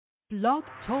Blog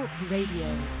Talk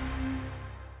Radio.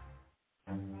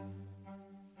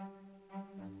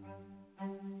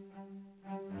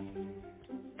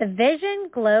 The Vision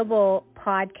Global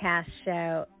Podcast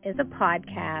Show is a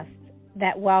podcast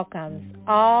that welcomes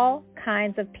all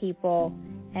kinds of people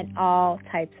and all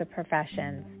types of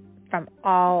professions from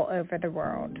all over the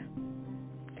world.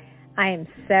 I am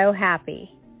so happy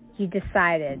you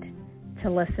decided to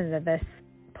listen to this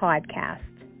podcast.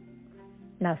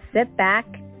 Now sit back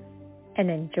and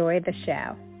enjoy the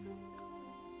show.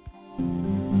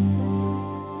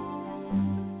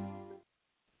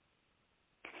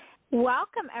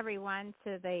 Welcome, everyone,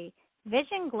 to the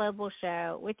Vision Global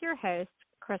Show with your host,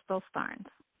 Crystal Starnes.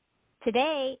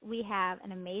 Today, we have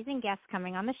an amazing guest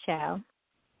coming on the show.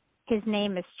 His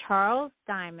name is Charles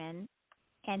Diamond,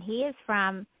 and he is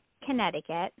from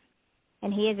Connecticut,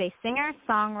 and he is a singer,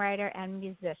 songwriter, and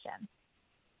musician.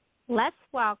 Let's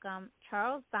welcome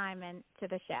Charles Diamond to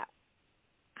the show.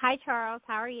 Hi, Charles.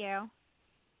 How are you?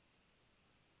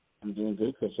 I'm doing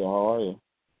good, Crystal. How are you?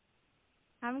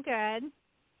 I'm good.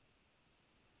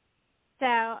 So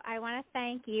I want to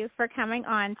thank you for coming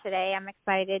on today. I'm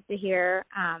excited to hear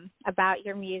about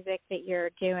your music that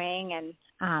you're doing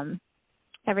and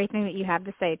everything that you have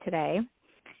to say today.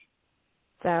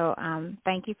 So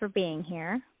thank you for being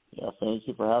here. Yeah, thank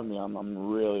you for having me.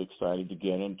 I'm really excited to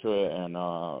get into it and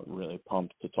really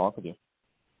pumped to talk with you.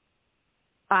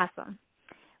 Awesome.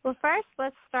 Well, first,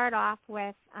 let's start off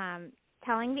with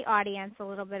telling the audience a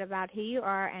little bit about who you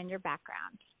are and your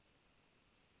background.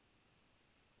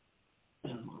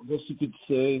 I guess you could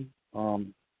say,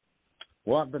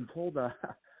 well, I've been told that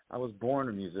I was born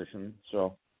a musician,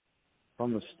 so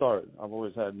from the start, I've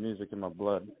always had music in my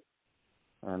blood.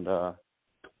 And I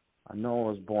know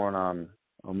I was born on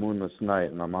a moonless night,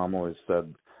 and my mom always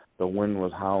said the wind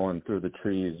was howling through the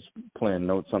trees, playing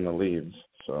notes on the leaves,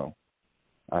 so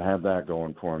I had that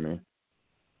going for me.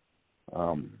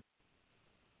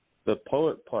 The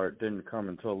poet part didn't come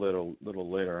until a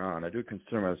little later on. I do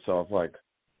consider myself like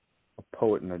a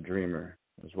poet and a dreamer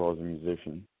as well as a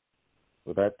musician,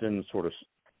 but that didn't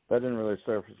really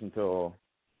surface until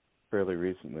fairly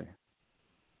recently.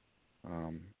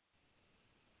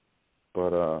 But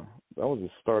that was the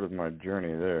start of my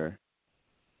journey there.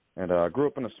 And I grew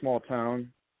up in a small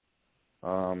town,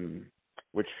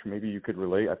 which maybe you could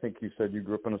relate. I think you said you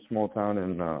grew up in a small town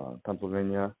in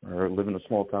Pennsylvania, or live in a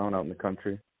small town out in the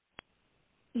country.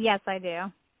 Yes, I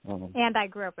do. And I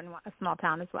grew up in a small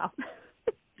town as well.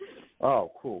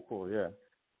 Oh, cool, yeah.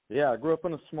 Yeah, I grew up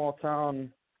in a small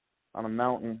town on a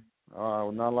mountain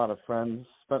with not a lot of friends.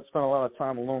 Spent a lot of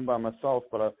time alone by myself,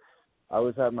 but I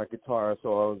always had my guitar,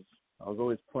 so I was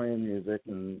always playing music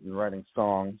and writing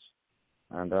songs.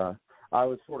 And I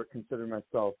always sort of considered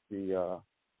myself the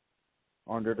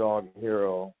underdog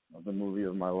hero of the movie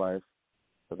of my life,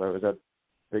 because I always had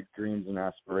big dreams and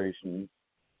aspirations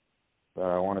that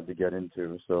I wanted to get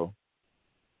into. So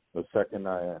the second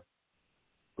I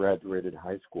graduated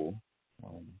high school,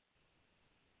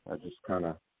 I just kind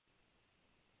of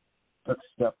took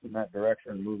steps in that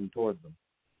direction, moving towards them.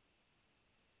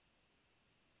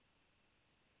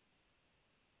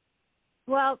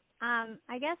 Well,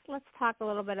 I guess let's talk a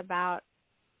little bit about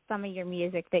some of your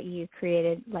music that you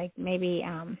created. Like maybe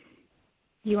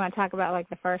you want to talk about like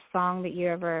the first song that you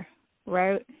ever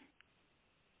wrote?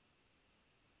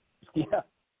 Yeah,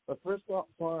 the first song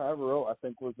I ever wrote, I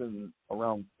think, was in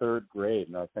around third grade,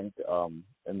 and I think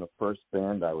in the first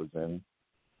band I was in,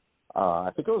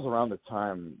 I think it was around the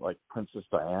time like Princess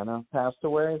Diana passed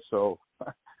away, so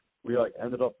we like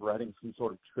ended up writing some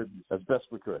sort of tribute as best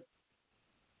we could.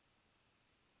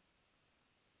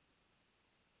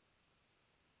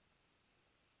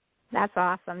 That's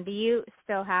awesome. Do you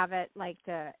still have it?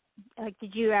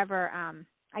 Did you ever?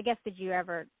 Did you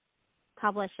ever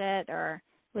publish it, or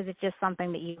was it just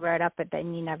something that you wrote up but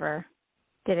then you never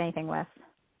did anything with?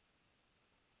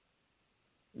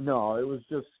 No, it was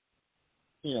just,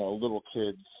 little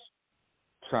kids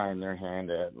trying their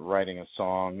hand at writing a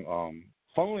song.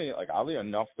 Funnily, oddly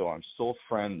enough, though, I'm still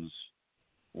friends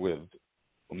with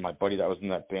my buddy that was in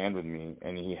that band with me,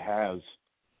 and he has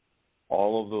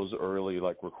all of those early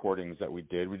recordings that we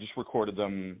did. We just recorded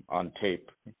them on tape.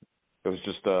 It was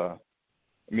just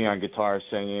me on guitar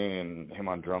singing and him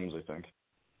on drums, I think.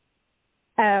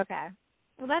 Oh, okay.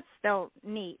 Well, that's still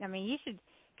neat. I mean, you should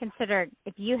consider,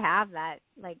 if you have that,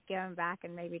 going back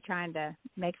and maybe trying to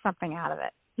make something out of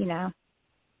it, I don't know,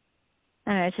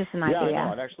 it's just an idea. Yeah,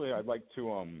 I know. Actually, I'd like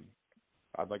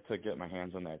to get my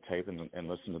hands on that tape and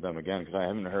listen to them again, because I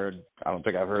don't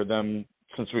think I've heard them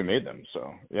since we made them,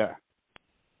 so, yeah.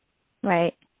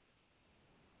 Right.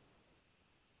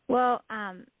 Well,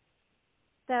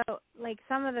 So, like,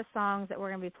 some of the songs that we're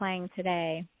going to be playing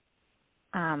today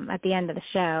at the end of the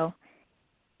show,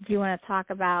 do you want to talk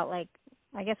about, like,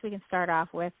 I guess we can start off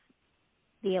with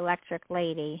The Electric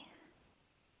Lady.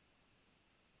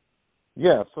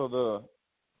 Yeah, so the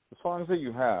songs that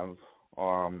you have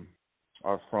are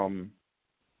from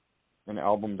an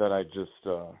album that I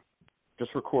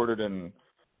just recorded in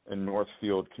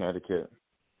Northfield, Connecticut,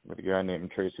 with a guy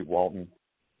named Tracy Walton.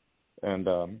 And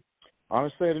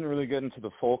honestly, I didn't really get into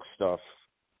the folk stuff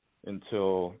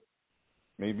until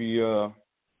maybe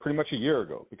pretty much a year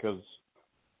ago, because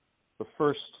the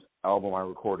first album I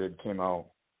recorded came out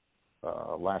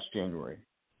last January.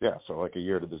 Yeah, so like a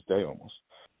year to this day almost.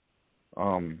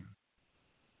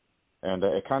 And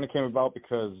it kind of came about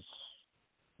because,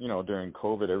 you know, during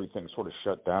COVID, everything sort of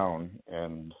shut down,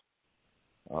 and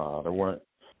there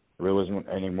really wasn't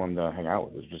anyone to hang out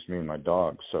with. It was just me and my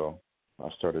dog. So I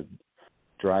started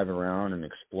driving around and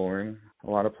exploring a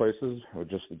lot of places with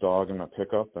just the dog and my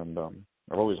pickup. And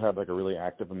I've always had like a really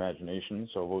active imagination,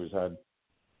 so I've always had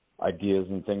ideas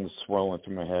and things swirling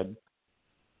through my head.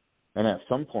 And at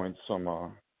some point, some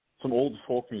old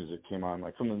folk music came on,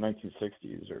 like from the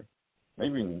 1960s or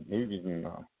maybe even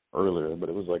earlier. But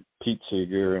it was like Pete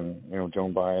Seeger and, you know,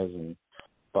 Joan Baez and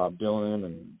Bob Dylan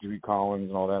and Judy Collins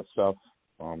and all that stuff.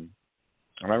 And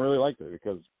I really liked it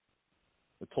because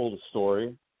it told a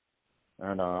story,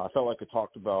 and I felt like it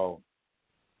talked about,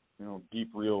 you know,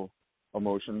 deep, real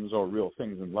emotions or real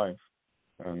things in life,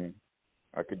 and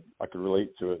I could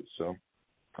relate to it. So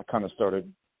I kind of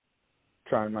started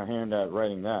trying my hand at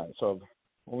writing that. So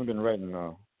I've only been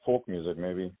writing folk music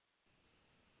maybe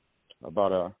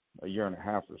about a year and a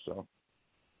half or so.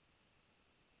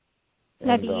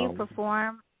 Now, do you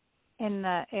perform in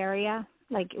the area,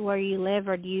 like where you live,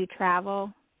 or do you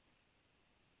travel?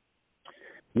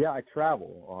 Yeah, I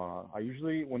travel. I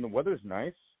usually, when the weather's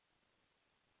nice,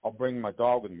 I'll bring my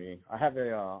dog with me. I have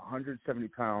a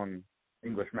 170-pound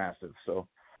English Mastiff, so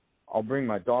I'll bring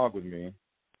my dog with me,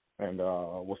 and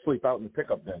we'll sleep out in the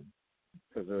pickup bed.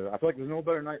 Because I feel like there's no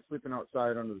better night sleeping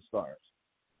outside under the stars.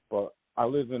 But I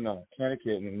live in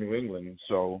Connecticut and New England,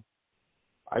 so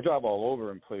I drive all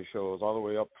over and play shows all the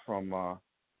way up from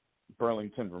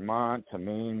Burlington, Vermont to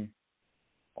Maine,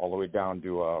 all the way down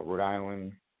to Rhode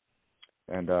Island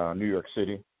and New York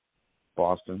City,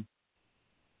 Boston.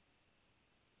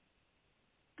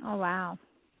 Oh, wow.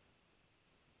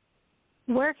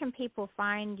 Where can people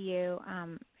find you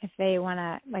if they want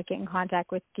to, like, get in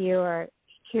contact with you or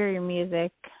hear your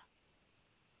music?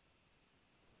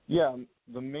 Yeah,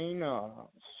 the main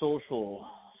social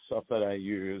stuff that I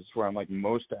use, where I'm like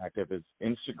most active, is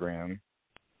Instagram,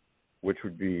 which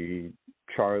would be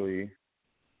Charlie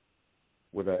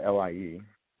with a LIE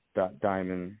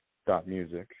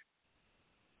 .diamond.music.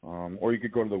 Or you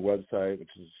could go to the website,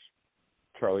 which is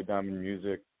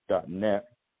charliediamondmusic.net.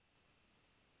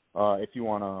 If you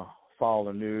want to follow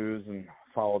the news and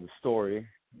follow the story.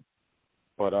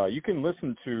 But you can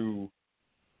listen to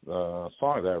the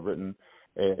song that I've written.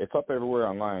 It's up everywhere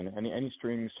online. Any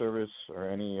streaming service or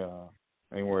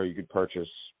anywhere you could purchase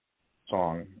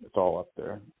song, it's all up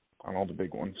there on all the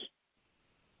big ones.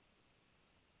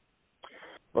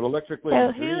 But Electric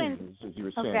Lady Dreams, as you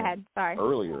were saying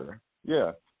earlier,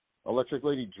 yeah, Electric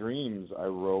Lady Dreams I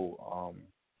wrote.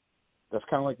 That's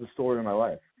kind of like the story of my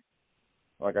life.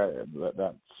 Like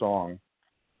that song,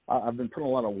 I've been putting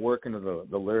a lot of work into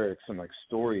the lyrics and like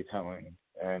storytelling.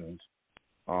 And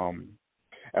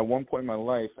at one point in my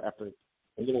life, after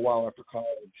a little while after college,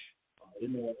 I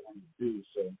didn't know what I wanted to do,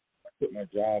 so I quit my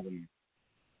job and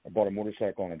I bought a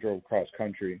motorcycle and I drove across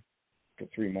country for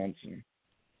 3 months and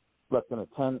slept in a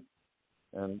tent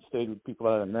and stayed with people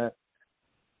that I met.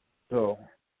 So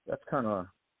that's kind of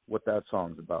what that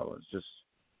song's about. It's just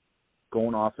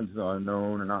going off into the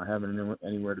unknown and not having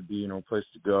anywhere to be, no place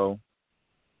to go,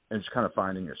 and just kind of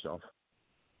finding yourself.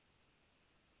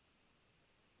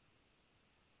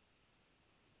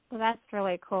 Well, that's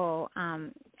really cool.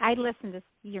 I listened to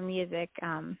your music,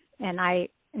 and I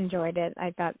enjoyed it.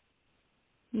 I thought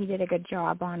you did a good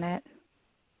job on it.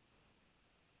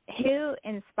 Who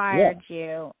inspired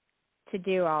you to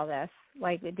do all this?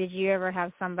 Like, did you ever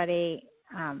have somebody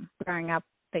growing up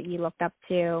that you looked up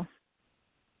to?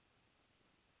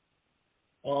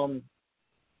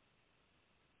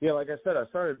 Yeah, like I said, I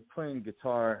started playing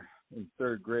guitar in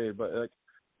 3rd grade, but like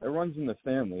it runs in the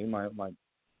family.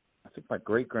 I think my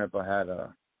great grandpa had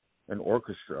an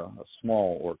orchestra, a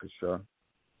small orchestra,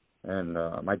 and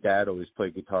my dad always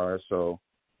played guitar, so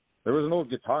there was an old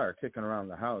guitar kicking around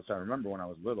the house. I remember when I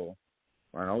was little,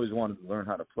 and I always wanted to learn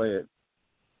how to play it,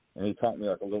 and he taught me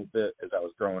like a little bit as I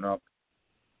was growing up.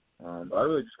 But I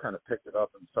really just kind of picked it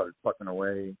up and started plucking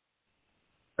away,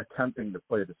 attempting to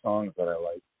play the songs that I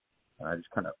like. And I just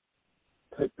kind of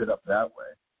picked it up that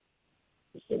way.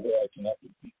 It's the way I connect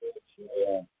with people. It's the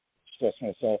way I express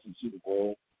myself and see the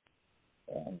world.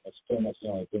 That's pretty much the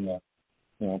only thing that,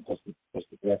 puts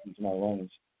the breath into my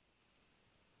lungs.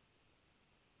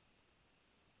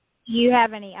 Do you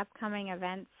have any upcoming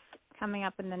events coming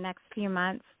up in the next few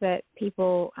months that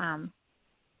people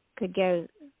could go,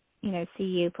 see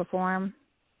you perform?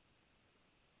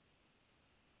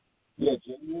 Yeah,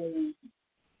 January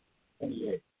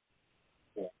 28th.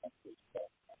 Yeah,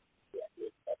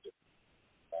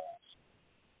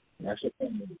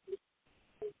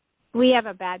 we have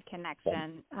a bad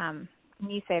connection. Can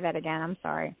you say that again? I'm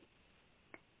sorry.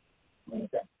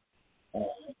 Okay.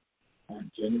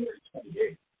 On January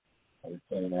 28th, I was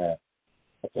playing at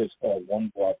a place called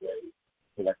One Broadway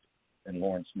Collective in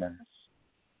Lawrence, Mass.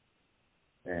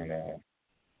 And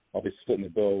I'll be splitting the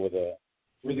bill with a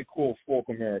really cool folk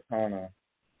Americana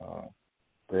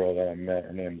girl that I met.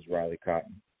 Her name is Riley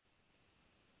Cotton.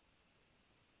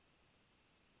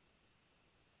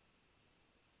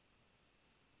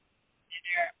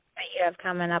 You have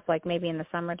coming up, like maybe in the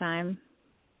summertime?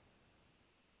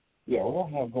 Yeah, what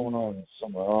do I have going on in the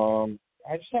summer?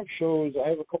 I just have shows. I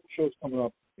have a couple shows coming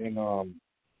up in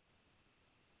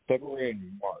February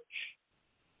and March.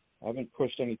 I haven't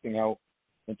pushed anything out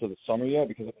into the summer yet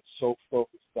because I've been so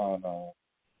focused on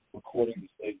recording this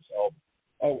latest album.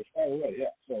 Oh, which, by the way,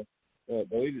 yeah. So the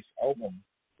latest album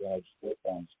that I just worked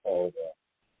on is called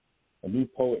A New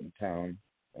Poet in Town,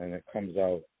 and it comes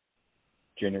out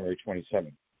January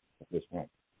 27th of this month.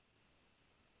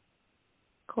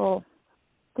 Cool.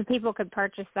 So people could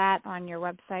purchase that on your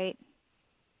website?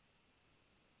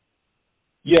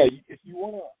 Yeah, if you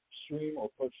want to stream or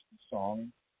purchase the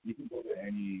song, you can go to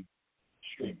any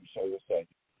streaming service that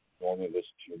you normally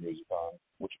listen to your music on,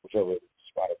 whichever,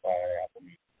 Spotify, Apple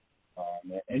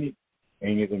Music,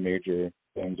 any of the major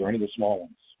things or any of the small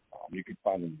ones. You can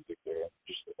find the music there.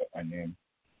 Just look up my name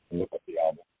and look up the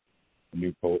album, A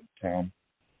New Poet in Town.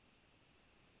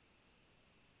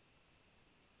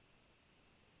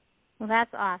 Well,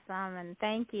 that's awesome, and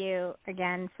thank you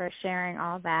again for sharing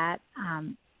all that.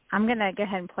 I'm going to go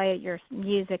ahead and play your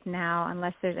music now,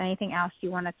 unless there's anything else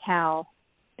you want to tell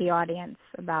the audience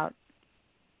about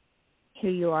who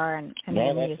you are and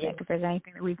your music, if there's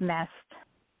anything that we've missed.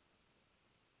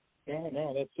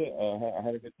 No, that's it. I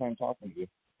had a good time talking to you.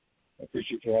 I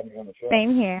appreciate you having me on the show.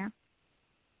 Same here.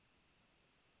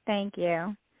 Thank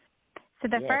you. So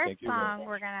the first song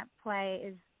we're going to play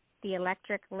is The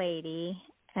Electric Lady,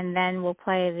 and then we'll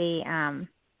play the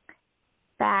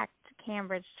Fact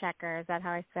Cambridge Checker. Is that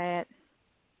how I say it?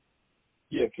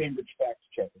 Yeah, Cambridge Fact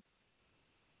Checker.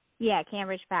 Yeah,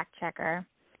 Cambridge Fact Checker.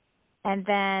 And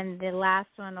then the last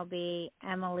one will be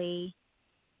Emily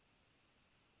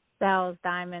Bell's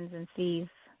Diamonds and Seas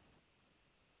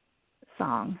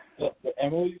song. The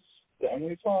Emily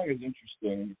song is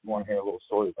interesting if you want to hear a little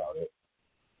story about it.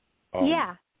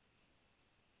 Yeah.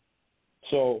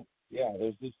 So, yeah,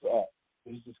 there's this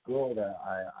girl that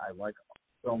I like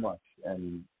so much,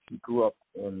 and she grew up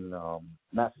in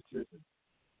Massachusetts,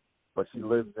 but she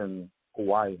lives in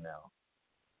Hawaii now.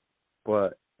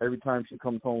 But every time she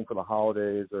comes home for the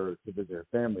holidays or to visit her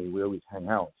family, we always hang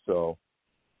out. So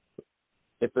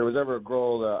if there was ever a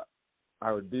girl that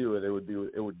I would be with, it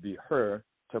would be her.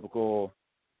 Typical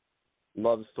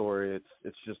love story.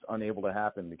 It's just unable to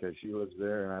happen because she lives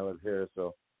there and I live here.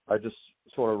 So I just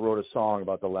sort of wrote a song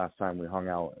about the last time we hung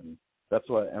out, and that's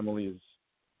what Emily's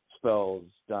Spells,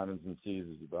 Diamonds and Seas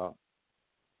is about.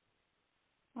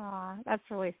 Aw, that's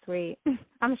really sweet.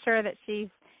 I'm sure that she's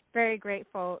very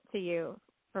grateful to you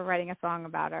for writing a song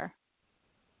about her.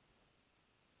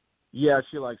 Yeah,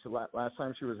 she likes it. Last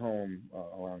time she was home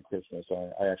around Christmas,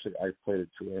 I played it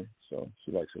to her, so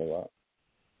she likes it a lot.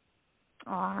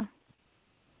 Aw.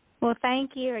 Well,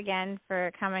 thank you again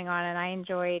for coming on, and I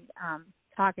enjoyed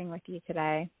talking with you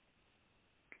today.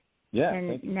 Yeah, and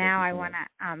thank you. now I want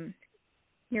to,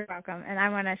 you're welcome, and I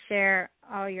want to share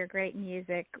all your great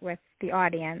music with the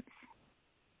audience.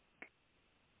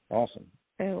 Awesome.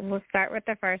 So we'll start with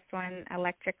the first one,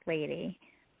 Electric Lady.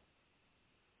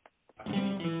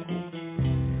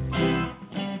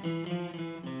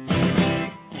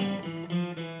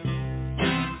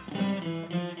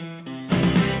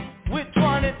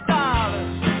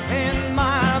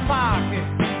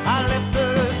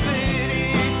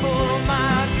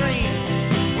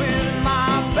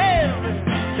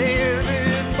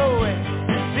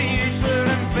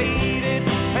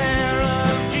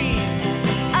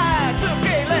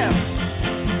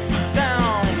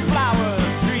 Down Flower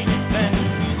Street and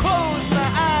closed my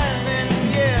eyes.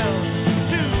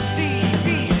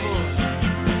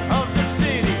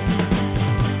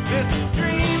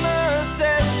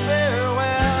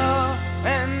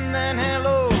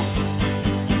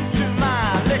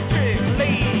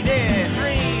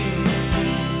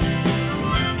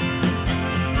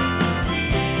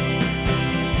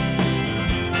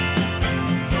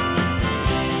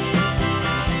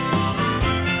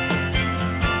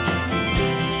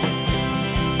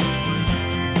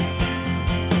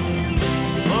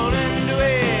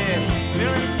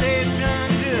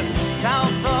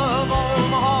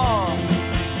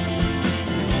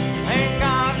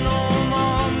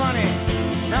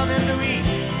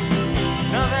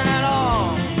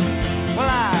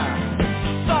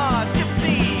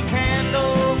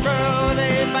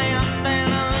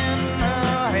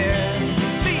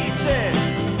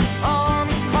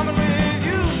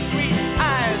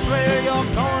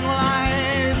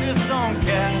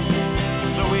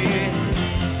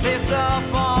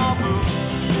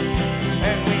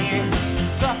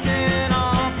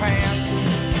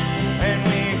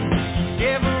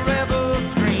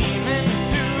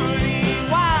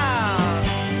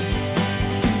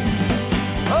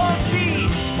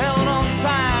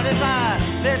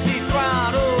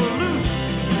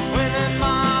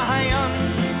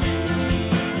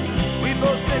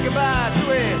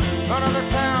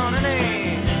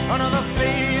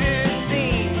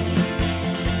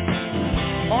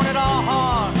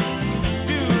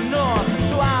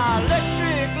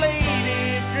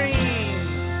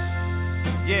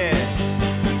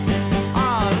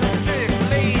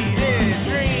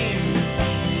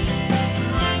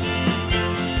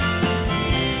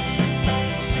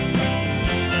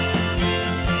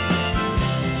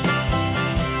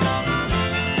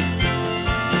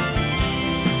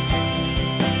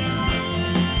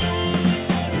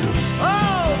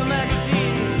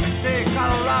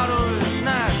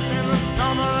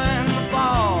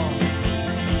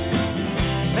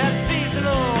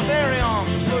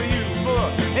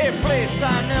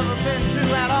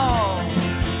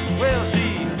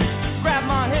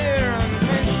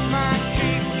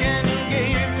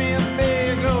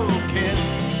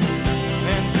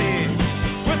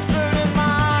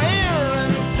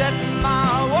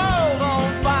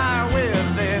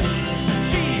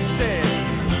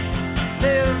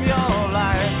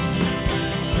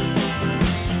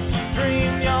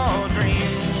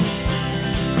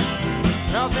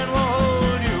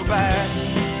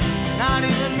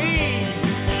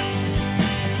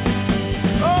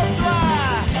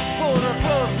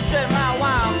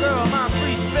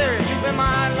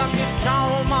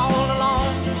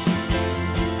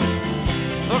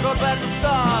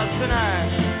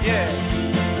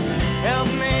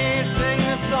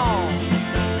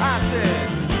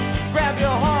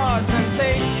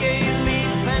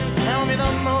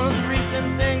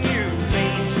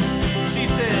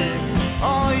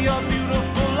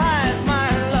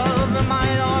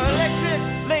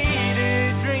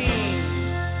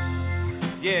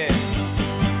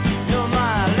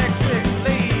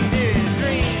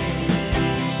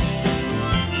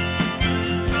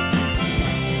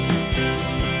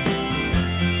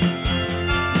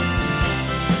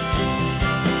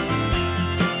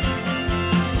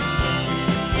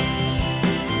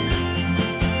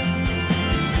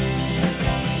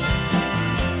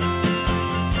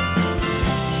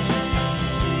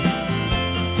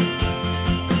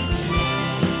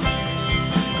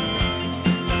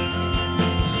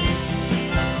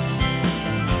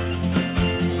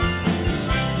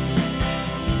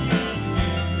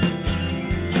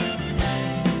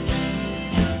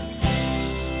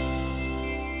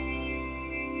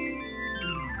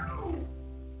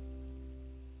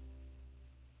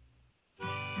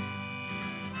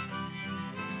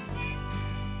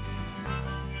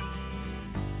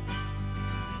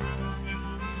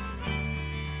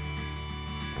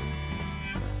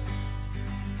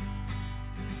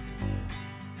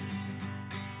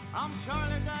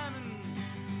 Charlie Diamond,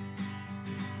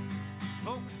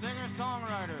 folk singer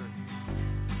songwriter.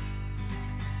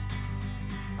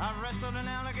 I've wrestled an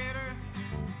alligator,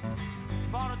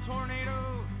 fought a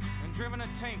tornado, and driven a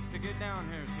tank to get down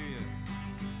here to you.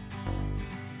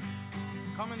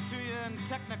 Coming to you in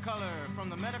Technicolor from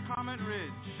the Metacomet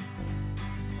Ridge.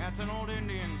 That's an old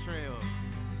Indian trail.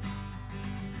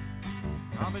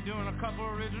 I'll be doing a couple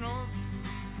originals.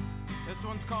 This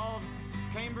one's called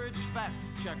Cambridge Fact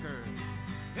Checker.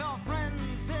 Your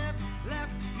friends have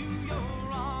left you,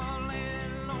 you're all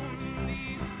alone.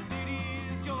 These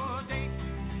cities, your date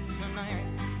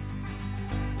tonight.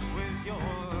 With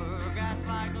your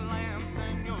gaslight lamps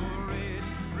and your red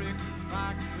brick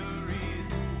factories,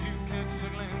 you catch a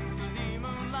glimpse of the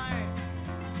moonlight.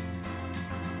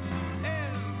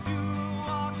 As you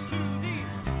walk to the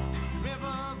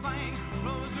riverbank,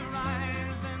 close your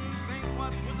eyes and think,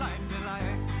 what would life be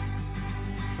like?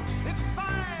 If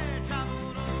I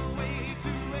traveled away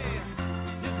to a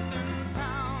distant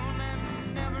town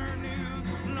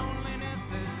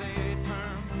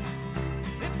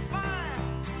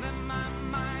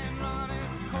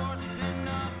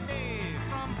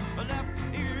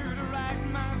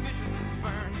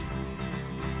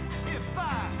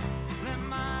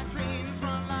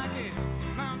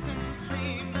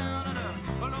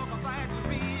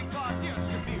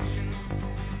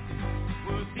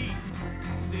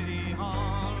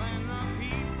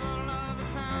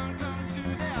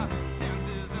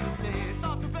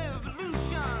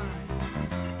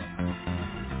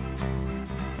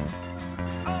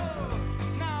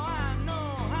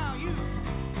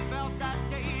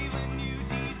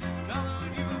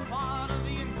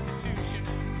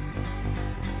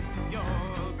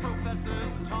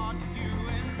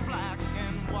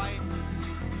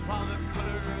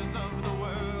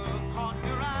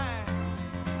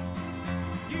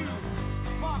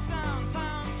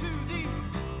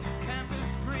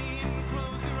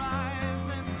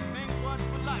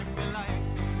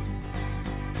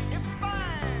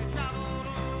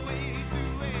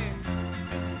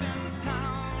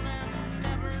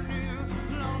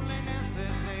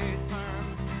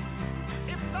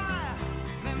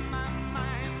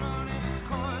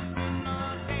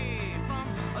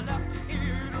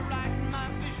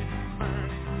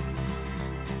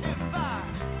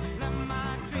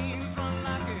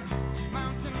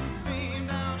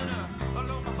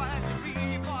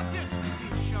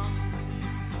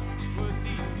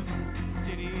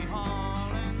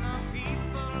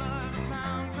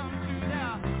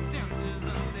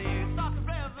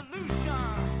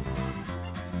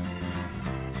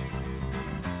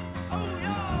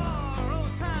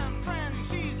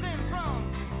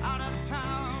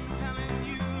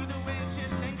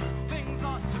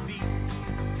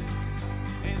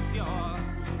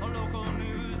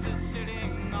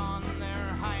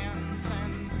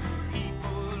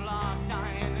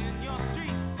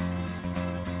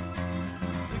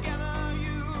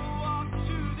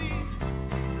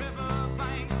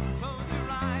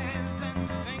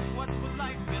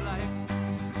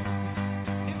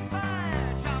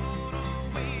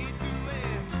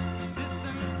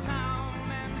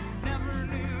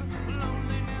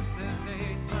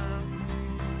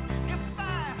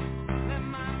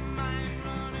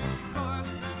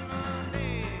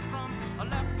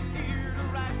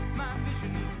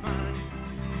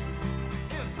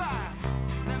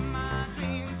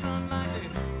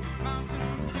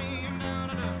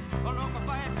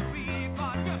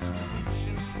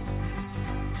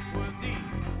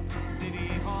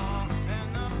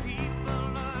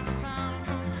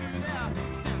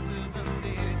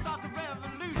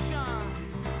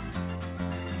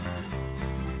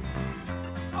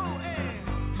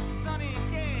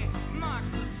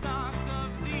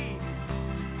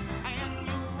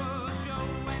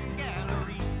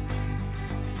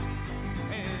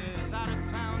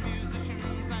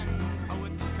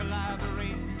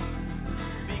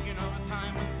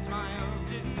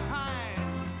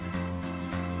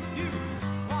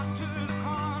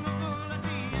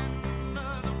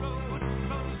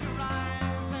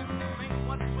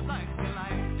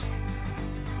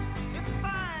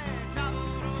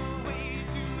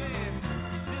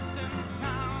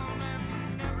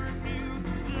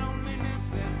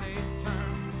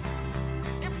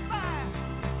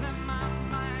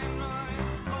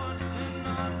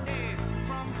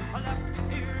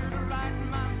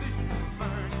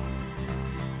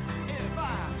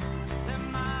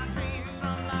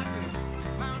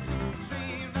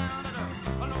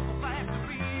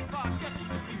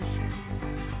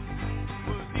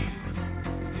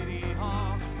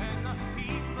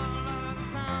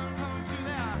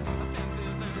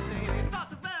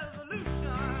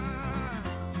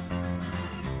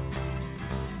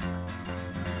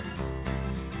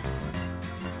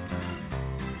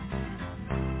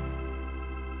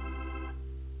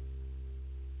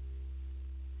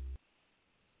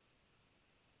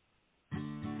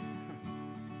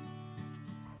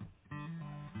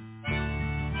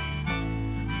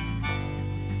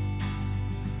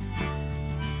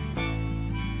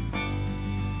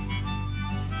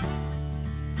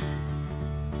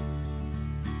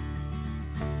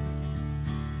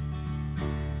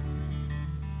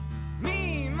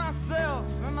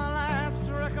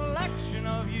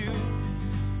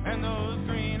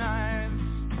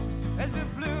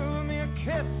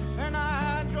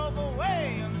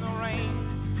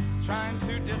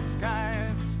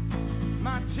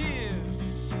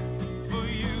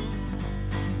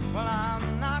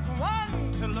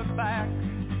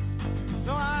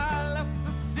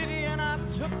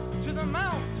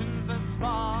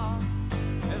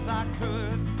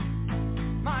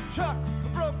truck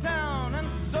broke down, and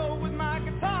so with my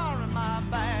guitar in my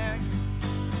bag,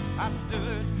 I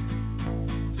stood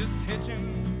just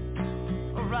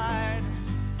hitching a ride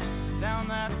down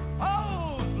that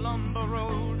old lumber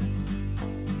road,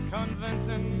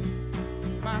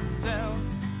 convincing myself,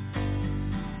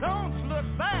 don't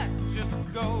look back,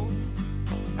 just go.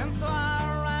 And so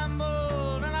I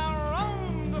rambled and I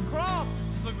roamed across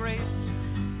the great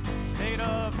state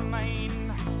of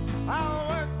Maine. I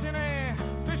worked in a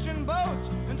fishing boat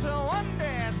until one day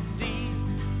at sea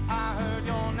I heard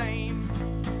your name.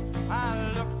 I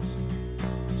looked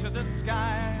to the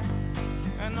sky,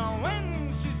 and the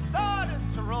wind, she started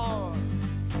to roar.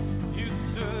 You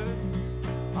stood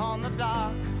on the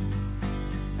dock,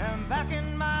 and back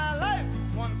in my life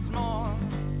once more.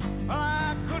 Well,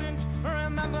 I couldn't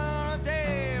remember a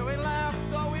day we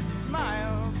laughed or we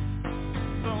smiled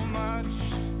so much.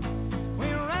 We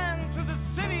ran through the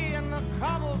city and the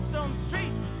cobblestone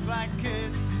streets like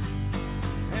kids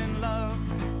in love,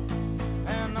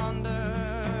 and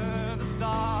under the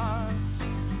stars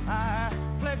I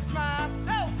pledged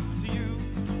myself to you,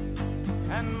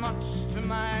 and much to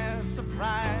my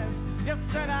surprise, you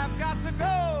said I've got to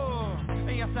go.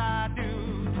 Yes, I do.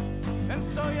 And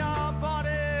so you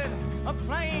boarded a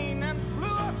plane and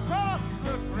flew across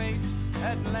the great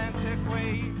Atlantic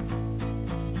wave,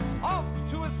 off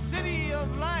to a city of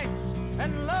lights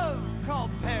and love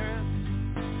called Paris,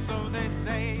 so they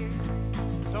say.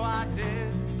 So I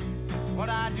did what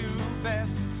I do best,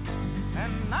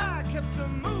 and I kept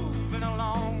moving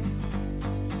along.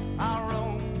 I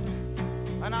roamed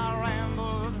and I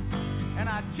rambled, and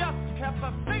I just kept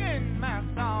singing my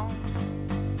song.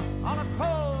 On a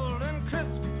cold and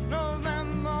crisp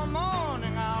November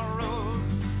morning, I rode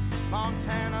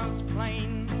Montana's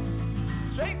plain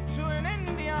straight to an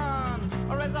Indian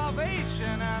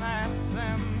reservation and asked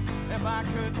them if I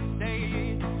could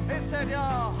stay. They said your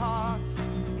heart's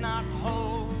not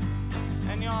whole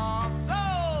and your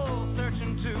soul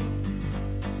searching too.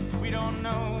 We don't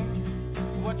know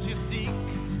what you seek,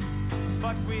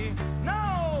 but we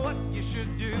know what you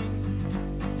should do.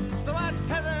 So I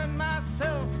tethered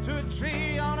myself to a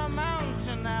tree on a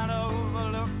mountain that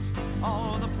overlooked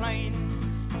all the plains.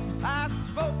 I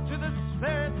spoke to the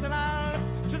spirits and I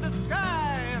looked to the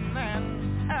sky, and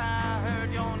then I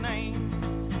heard your name.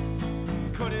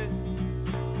 Could it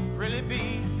really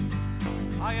be?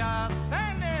 Are you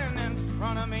standing in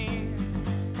front of me?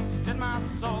 Did my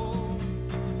soul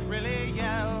really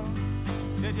yell?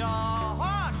 Did your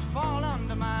heart fall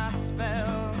under my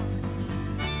spell?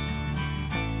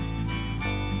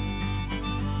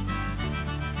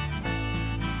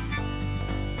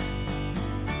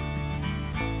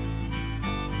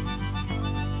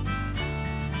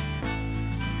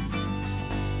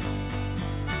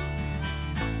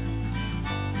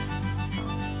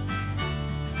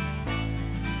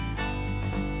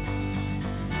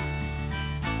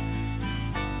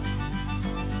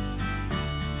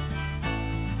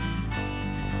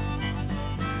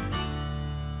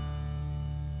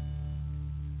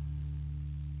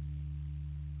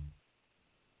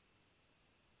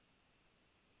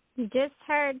 You just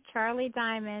heard Charlie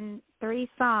Diamond, 3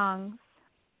 songs.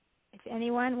 If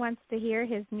anyone wants to hear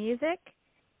his music,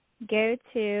 go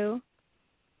to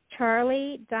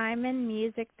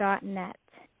charliediamondmusic.net,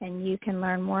 and you can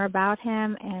learn more about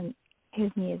him and his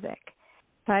music.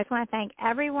 So I just want to thank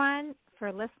everyone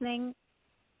for listening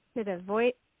to the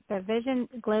Vision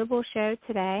Global show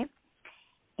today.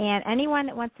 And anyone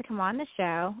that wants to come on the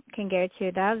show can go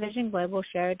to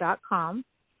thevisionglobalshow.com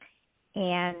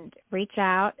and reach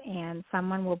out, and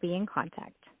someone will be in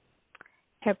contact.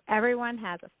 Hope everyone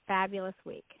has a fabulous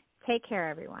week. Take care,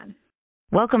 everyone.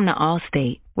 Welcome to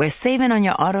Allstate, where saving on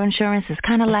your auto insurance is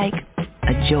kind of like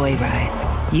a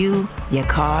joyride. You, your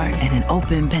car, and an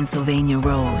open Pennsylvania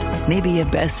road. Maybe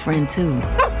your best friend, too.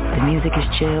 The music is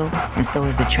chill, and so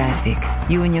is the traffic.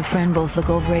 You and your friend both look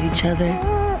over at each other,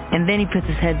 and then he puts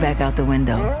his head back out the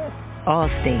window.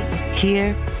 Allstate.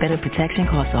 Here, better protection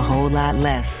costs a whole lot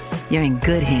less. You're in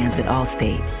good hands at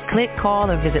Allstate. Click,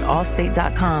 call, or visit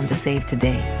allstate.com to save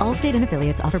today. Allstate and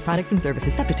affiliates offer products and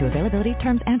services subject to availability,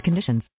 terms, and conditions.